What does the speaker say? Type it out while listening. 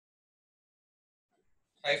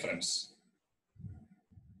Hi friends,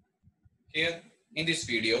 here in this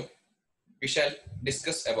video we shall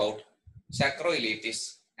discuss about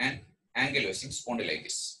sacroilitis and ankylosing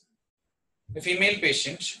spondylitis. A female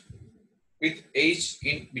patient with age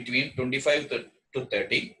in between 25 to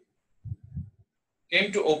 30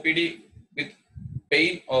 came to OPD with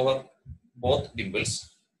pain over both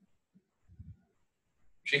dimples.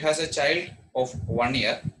 She has a child of 1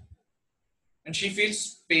 year and she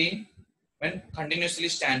feels pain when continuously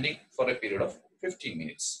standing for a period of 15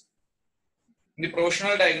 minutes. The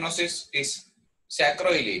provisional diagnosis is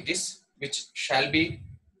sacroilitis, which shall be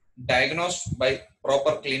diagnosed by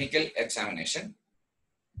proper clinical examination.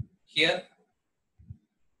 Here,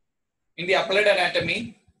 in the applied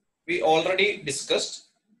anatomy, we already discussed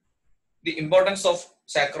the importance of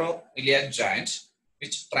sacroiliac joint,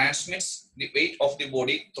 which transmits the weight of the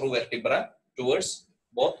body through vertebra towards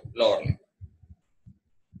both lower limb.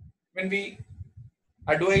 When we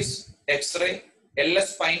advise X-ray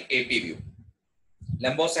LS spine AP view,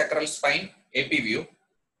 lumbosacral spine AP view,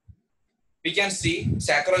 we can see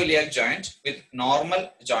sacroiliac joint with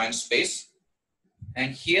normal joint space,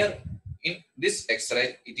 and here in this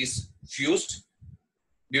X-ray it is fused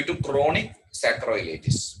due to chronic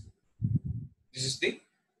sacroilitis. This is the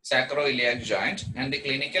sacroiliac joint, and the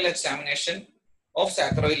clinical examination of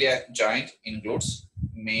sacroiliac joint includes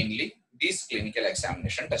mainly these clinical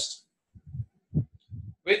examination tests.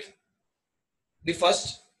 With the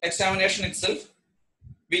first examination itself,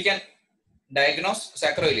 we can diagnose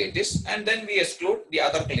sacroilitis and then we exclude the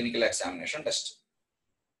other clinical examination test.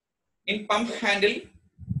 In pump handle,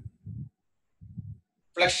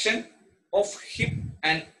 flexion of hip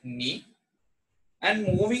and knee and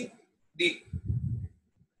moving the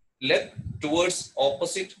leg towards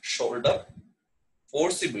opposite shoulder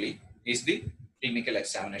forcibly is the clinical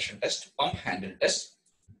examination test, pump handle test,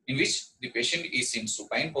 in which the patient is in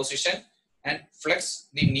supine position and flex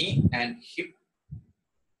the knee and hip,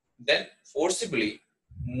 then forcibly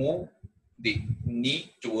move the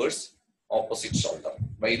knee towards opposite shoulder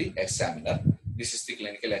by the examiner. This is the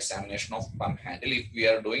clinical examination of pump handle. If we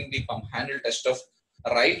are doing the pump handle test of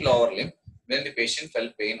right lower limb, then the patient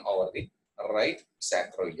felt pain over the right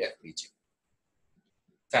sacroiliac region.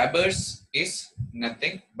 Fabers is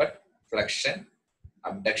nothing but flexion,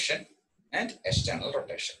 abduction, and external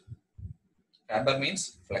rotation. Faber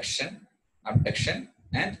means flexion, abduction,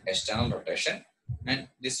 and external rotation. And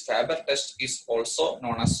this Faber test is also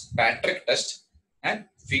known as Patrick test and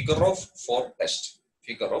figure of 4 test.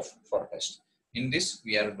 Figure of 4 test. In this,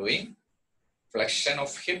 we are doing flexion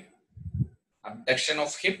of hip, abduction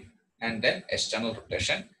of hip, and then external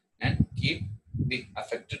rotation, and keep the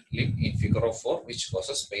affected limb in figure of 4, which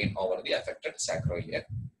causes pain over the affected sacroiliac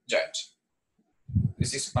joint.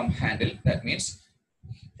 This is pump handle. That means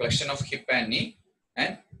flexion of hip and knee,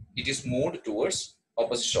 and it is moved towards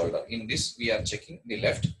opposite shoulder. In this, we are checking the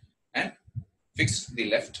left and fix the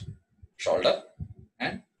left shoulder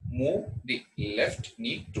and move the left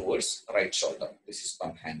knee towards right shoulder. This is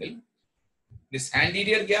pump handle. This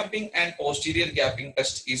anterior gapping and posterior gapping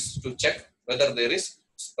test is to check whether there is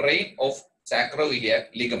sprain of sacroiliac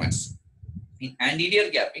ligaments. In anterior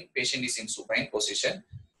gapping, patient is in supine position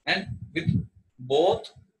and with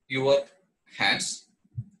both your hands,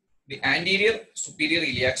 the anterior superior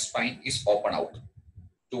iliac spine is open out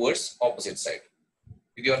towards opposite side.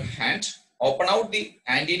 With your hand, open out the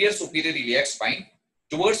anterior superior iliac spine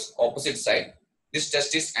towards opposite side. This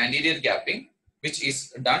test is anterior gapping, which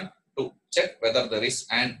is done to check whether there is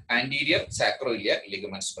an anterior sacroiliac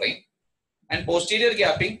ligament sprain. And posterior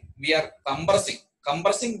gapping, we are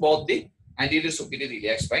compressing both the anterior superior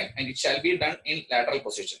iliac spine, and it shall be done in lateral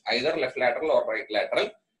position, either left lateral or right lateral.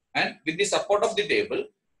 And with the support of the table,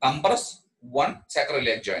 compress one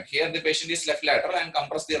sacroiliac joint. Here the patient is left lateral and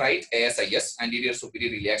compress the right ASIS, anterior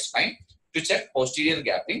superior iliac spine, to check posterior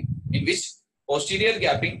gapping, in which posterior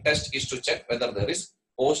gapping test is to check whether there is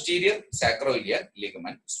posterior sacroiliac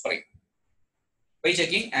ligament sprain. By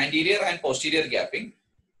checking anterior and posterior gapping,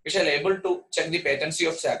 we shall able to check the patency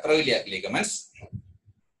of sacroiliac ligaments.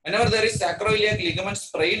 Whenever there is sacroiliac ligament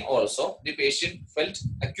sprain also, the patient felt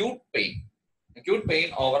acute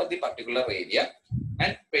pain over the particular area,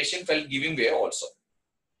 and patient felt giving way also.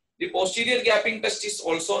 The posterior gapping test is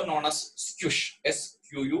also known as squish,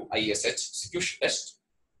 S-Q-U-I-S-H, squish test.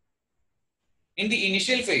 In the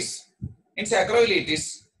initial phase, in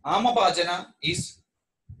sacroilitis, amabhajana is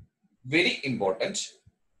very important.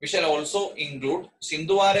 We shall also include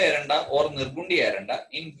Sindhuvara eranda or Nirgundi eranda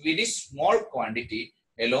in very small quantity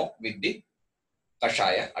along with the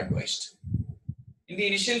Kashaya advised. In the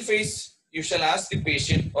initial phase, you shall ask the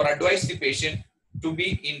patient or advise the patient to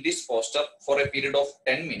be in this posture for a period of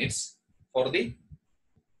 10 minutes for the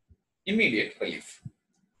immediate relief.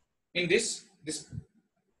 In this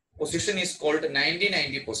position is called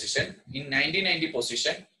 90-90 position. In 90-90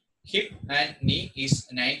 position, hip and knee is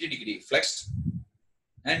 90-degree flexed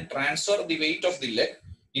and transfer the weight of the leg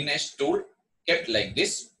in a stool kept like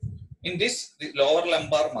this. In this, the lower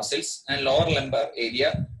lumbar muscles and lower lumbar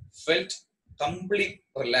area felt completely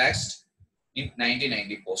relaxed in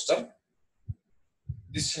 90-90 posture.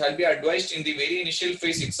 This shall be advised in the very initial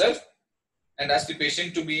phase itself and ask the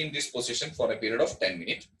patient to be in this position for a period of 10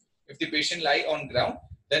 minutes. If the patient lie on ground,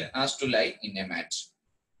 then ask to lie in a mat.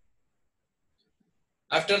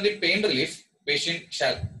 After the pain relief, patient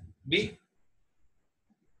shall be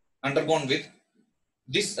undergone with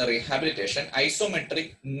this rehabilitation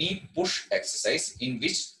isometric knee push exercise, in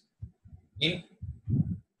which in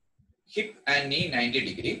hip and knee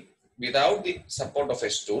 90-degree without the support of a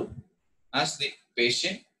stool, ask the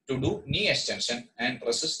patient to do knee extension and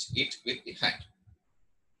resist it with the hand.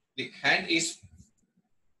 The hand is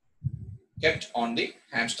kept on the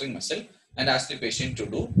hamstring muscle and ask the patient to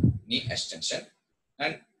do knee extension.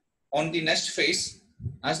 And on the next phase,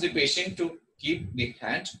 ask the patient to keep the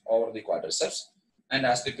hand over the quadriceps and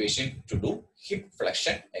ask the patient to do hip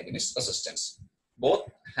flexion against resistance. Both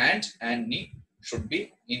hand and knee should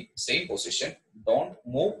be in same position. Don't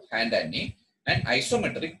move hand and knee. And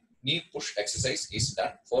isometric knee push exercise is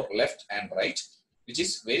done for left and right, which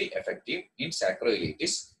is very effective in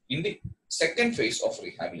sacroilitis in the second phase of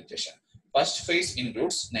rehabilitation. First phase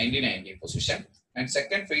includes 90-90 position, and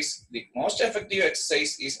second phase, the most effective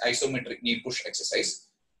exercise is isometric knee push exercise.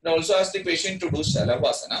 And also ask the patient to do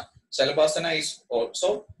Shalabhasana. Shalabhasana is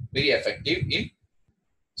also very effective in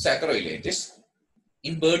sacroilitis.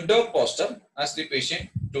 In bird dog posture, ask the patient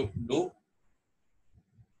to do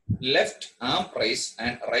left arm raise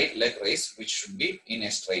and right leg raise, which should be in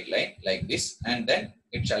a straight line like this, and then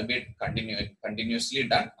it shall be continuously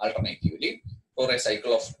done alternatively for a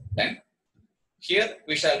cycle of 10. Here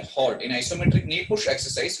we shall hold in isometric knee push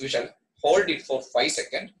exercise, we shall hold it for 5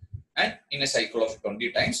 seconds and in a cycle of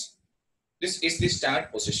 20 times. This is the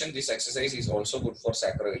start position. This exercise is also good for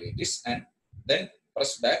sacroilitis, and then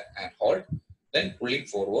press back and hold, then pulling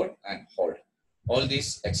forward and hold. All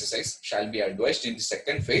these exercises shall be advised in the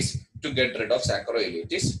second phase to get rid of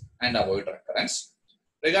sacroilitis and avoid recurrence.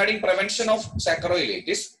 Regarding prevention of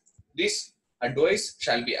sacroilitis, this advice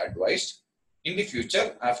shall be advised. In the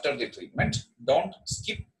future, after the treatment, don't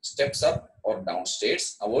skip steps up or down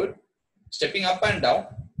stairs. Avoid stepping up and down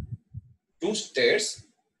 2 stairs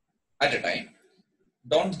at a time.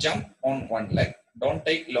 Don't jump on one leg. Don't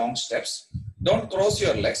take long steps. Don't cross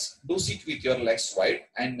your legs. Do sit with your legs wide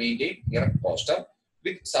and maintain erect posture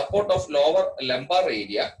with support of lower lumbar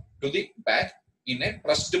area to the back in a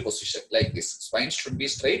pressed position like this. Spine should be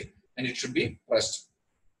straight and it should be pressed.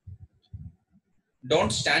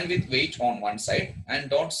 Don't stand with weight on one side and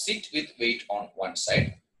don't sit with weight on one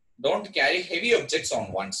side. Don't carry heavy objects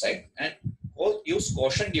on one side, and use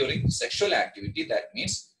caution during sexual activity. That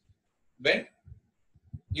means when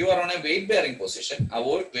you are on a weight bearing position,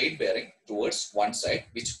 avoid weight bearing towards one side,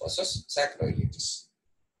 which causes sacroilitis.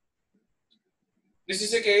 This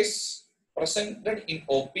is a case presented in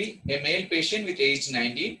OP, a male patient with age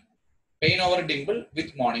 90, pain over dimple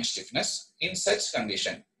with morning stiffness. In such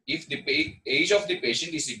condition, if the age of the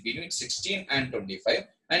patient is between 16 and 25,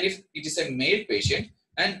 and if it is a male patient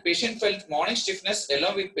and patient felt morning stiffness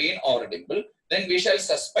along with pain over dimple, then we shall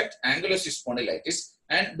suspect ankylosing spondylitis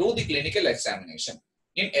and do the clinical examination.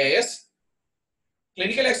 In AS,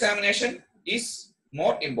 clinical examination is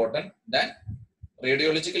more important than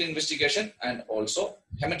radiological investigation and also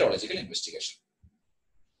hematological investigation.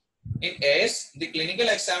 In AS, the clinical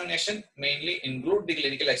examination mainly include the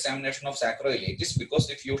clinical examination of sacroilitis, because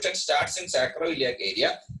the fusion starts in sacroiliac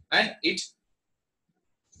area and its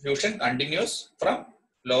fusion continues from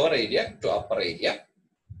lower area to upper area.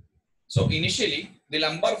 So initially, the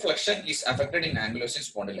lumbar flexion is affected in ankylosing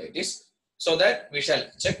spondylitis, so that we shall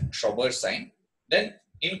check Schauber's sign. Then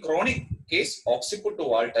in chronic case, occiput to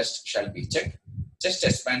wall test shall be checked, chest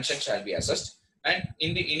expansion shall be assessed, and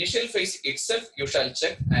in the initial phase itself, you shall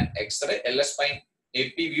check an X-ray, LS spine,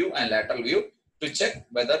 AP view and lateral view to check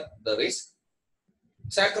whether there is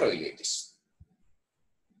sacroilitis.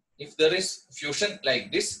 If there is fusion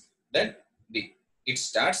like this, then the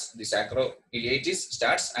sacroilitis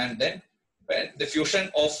starts, and then when the fusion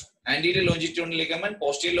of anterior longitudinal ligament,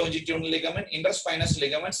 posterior longitudinal ligament, interspinous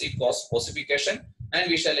ligaments, it causes ossification, and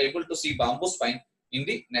we shall able to see bamboo spine in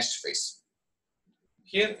the next phase.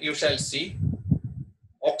 Here you shall see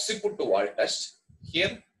occiput to wall test.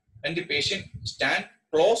 Here, when the patient stand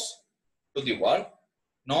close to the wall.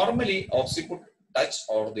 Normally, occiput touch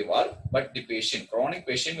or the wall, but the patient, chronic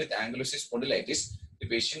patient with ankylosing spondylitis, the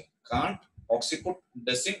patient can't, occiput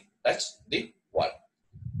doesn't touch the wall.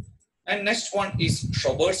 And next one is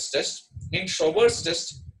Schober's test. In Schober's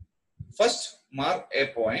test, first mark a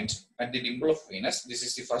point at the dimple of venous. This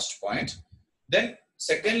is the first point. Then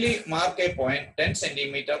secondly, mark a point 10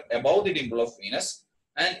 centimeter above the dimple of venous.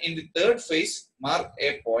 And in the third phase, mark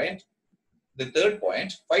a point, the third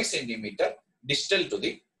point 5 centimeter distal to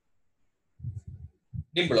the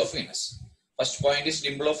dimple of venous. First point is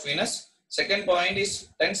dimple of venous. Second point is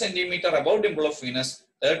 10 centimeter above dimple of venous.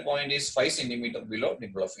 Third point is 5 centimeter below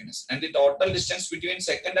dimple of venous. And the total distance between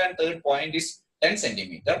second and third point is 10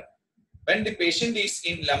 centimeter. When the patient is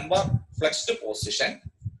in lumbar flexed position,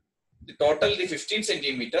 the total, the 15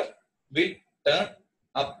 centimeter will turn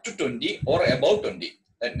up to 20 or above 20.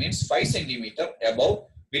 That means 5 centimeter above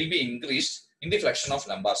will be increased in the flexion of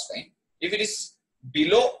lumbar spine. If it is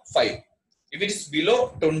below 5, if it is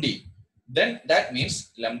below 20, then that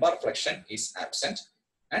means lumbar flexion is absent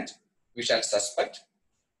and we shall suspect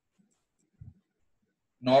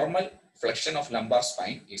normal flexion of lumbar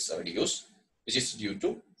spine is reduced, which is due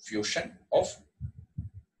to fusion of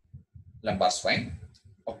lumbar spine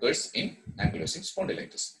occurs in ankylosing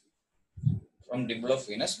spondylitis. From dimple of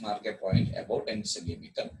venous, mark a point above 10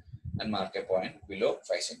 centimeter and mark a point below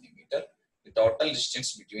 5 centimeter. The total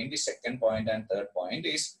distance between the second point and third point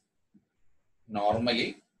is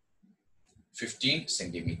normally 15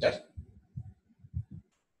 centimeter.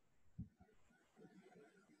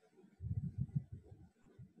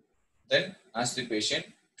 Then ask the patient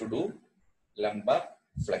to do lumbar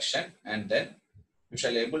flexion, and then you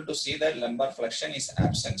shall able to see that lumbar flexion is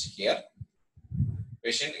absent here.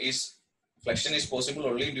 Flexion is possible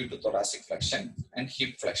only due to thoracic flexion and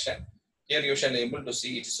hip flexion. Here you shall able to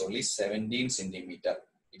see it is only 17 centimeter.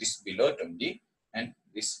 It is below 20, and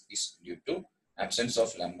this is due to absence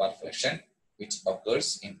of lumbar flexion, which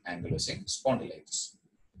occurs in ankylosing spondylitis.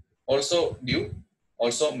 Also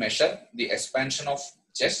measure the expansion of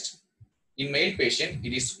chest. In male patient,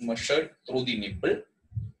 it is measured through the nipple,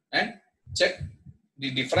 and check the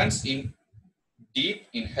difference in deep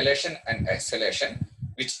inhalation and exhalation,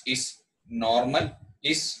 which is normal,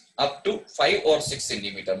 is up to 5 or 6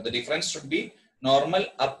 centimeter. The difference should be normal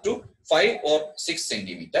up to 5 or 6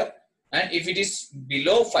 centimeter. And if it is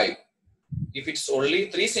below 5, if it's only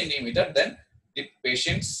 3 centimeter, then the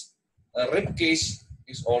patient's rib cage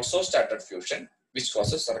is also started fusion, which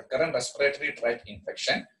causes recurrent respiratory tract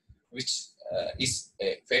infection, which is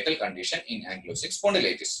a fatal condition in ankylosing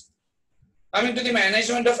spondylitis. Coming to the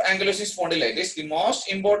management of ankylosing spondylitis, the most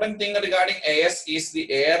important thing regarding AS is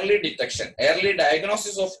the early detection, early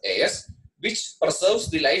diagnosis of AS, which preserves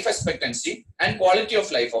the life expectancy and quality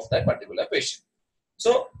of life of that particular patient.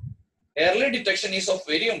 So, early detection is of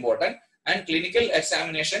very important, and clinical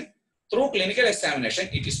examination, through clinical examination,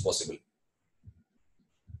 it is possible.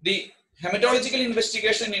 The hematological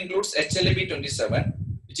investigation includes HLA-B27,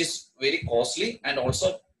 which is very costly and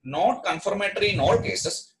also not confirmatory in all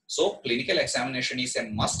cases. So, clinical examination is a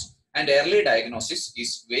must, and early diagnosis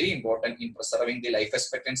is very important in preserving the life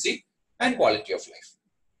expectancy and quality of life.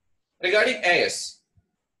 Regarding AS,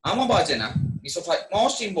 amabhajana is of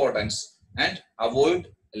utmost importance, and avoid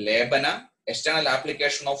labana, external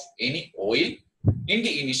application of any oil in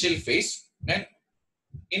the initial phase. And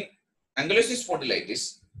in ankylosing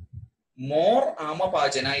spondylitis, more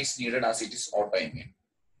amabhajana is needed as it is autoimmune.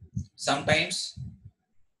 Sometimes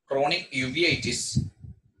chronic uveitis,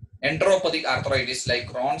 enteropathic arthritis like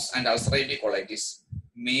Crohn's and ulcerative colitis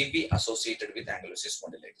may be associated with ankylosing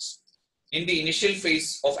spondylitis. In the initial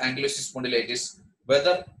phase of ankylosing spondylitis,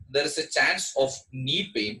 whether there is a chance of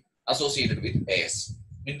knee pain associated with AS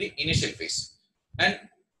in the initial phase. And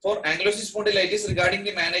for ankylosing spondylitis, regarding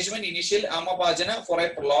the management, initial amabhajana for a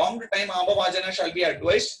prolonged time, amabhajana shall be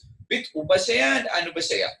advised with upashaya and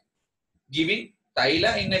anupashaya, giving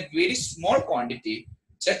thaila in a very small quantity.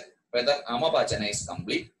 Check whether amabhajana is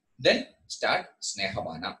complete. Then start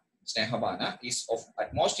snehabana. Snehabana is of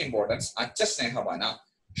utmost importance. Acha snehabana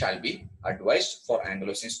shall be advised for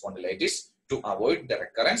ankylosing spondylitis to avoid the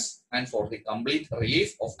recurrence and for the complete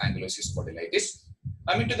relief of ankylosing spondylitis.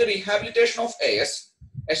 Coming to the rehabilitation of AS,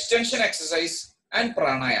 extension exercise and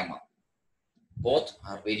pranayama, both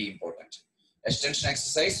are very important. Extension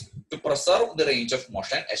exercise to preserve the range of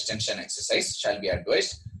motion, extension exercise shall be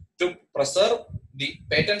advised to preserve the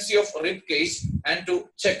patency of rib cage and to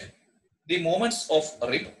check the movements of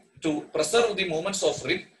rib, to preserve the movements of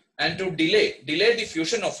rib and to delay the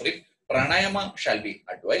fusion of rib. Pranayama shall be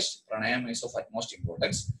advised. Pranayama is of utmost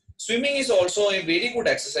importance. Swimming is also a very good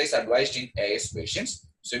exercise advised in AS patients.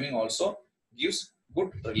 Swimming also gives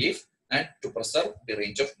good relief and to preserve the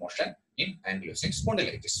range of motion in ankylosing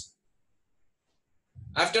spondylitis.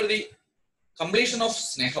 After the completion of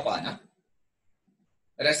Snehapana,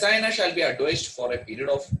 Rasayana shall be advised for a period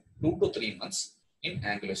of 2 to 3 months in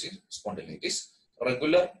ankylosing spondylitis.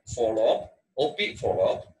 Regular follow-up, OP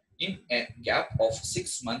follow-up in a gap of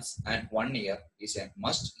 6 months and 1 year is a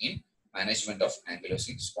must in management of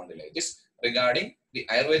ankylosing spondylitis. Regarding the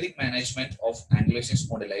Ayurvedic management of ankylosing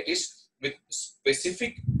spondylitis with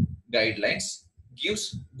specific guidelines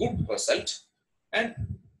gives good result, and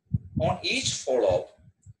on each follow-up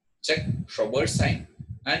check Schober's sign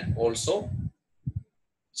and also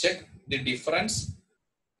check the difference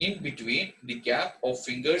in between the gap of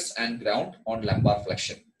fingers and ground on lumbar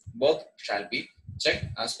flexion. Both shall be checked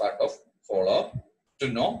as part of follow-up to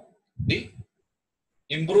know the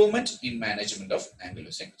improvement in management of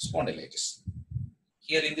ankylosing spondylitis.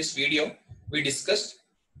 Here in this video, we discussed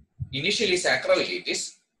initially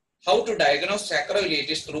sacroilitis, how to diagnose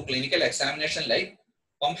sacroilitis through clinical examination like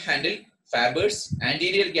pump handle, Faber's,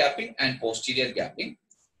 anterior gapping and posterior gapping.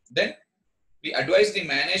 Then we advise the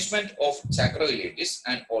management of sacroilitis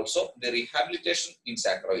and also the rehabilitation in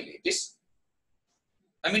sacroilitis.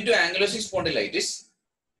 Coming to ankylosing spondylitis,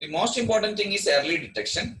 the most important thing is early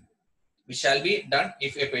detection, which shall be done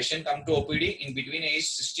if a patient come to OPD in between age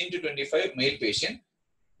 16 to 25 male patient.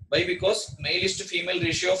 Why? Because male is to female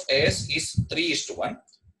ratio of AS is 3:1,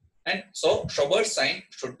 and so Schober's sign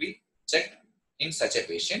should be checked in such a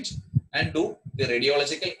patient and do the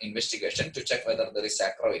radiological investigation to check whether there is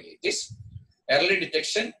sacroilitis. Early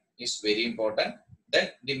detection is very important.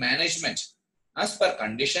 Then the management as per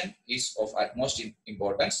condition is of utmost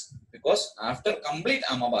importance, because after complete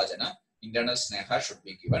amabhajana, internal sneha should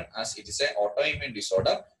be given, as it is an autoimmune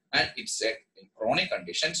disorder and it's a chronic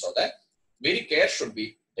condition, so that very care should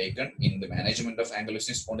be taken in the management of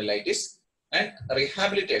ankylosing spondylitis. And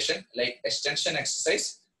rehabilitation like extension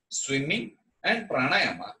exercise, swimming and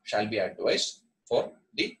pranayama shall be advised for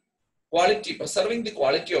the quality, preserving the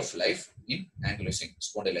quality of life in ankylosing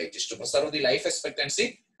spondylitis. To preserve the life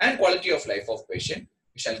expectancy and quality of life of patient,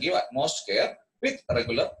 we shall give utmost care with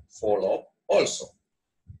regular follow-up also.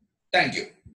 Thank you.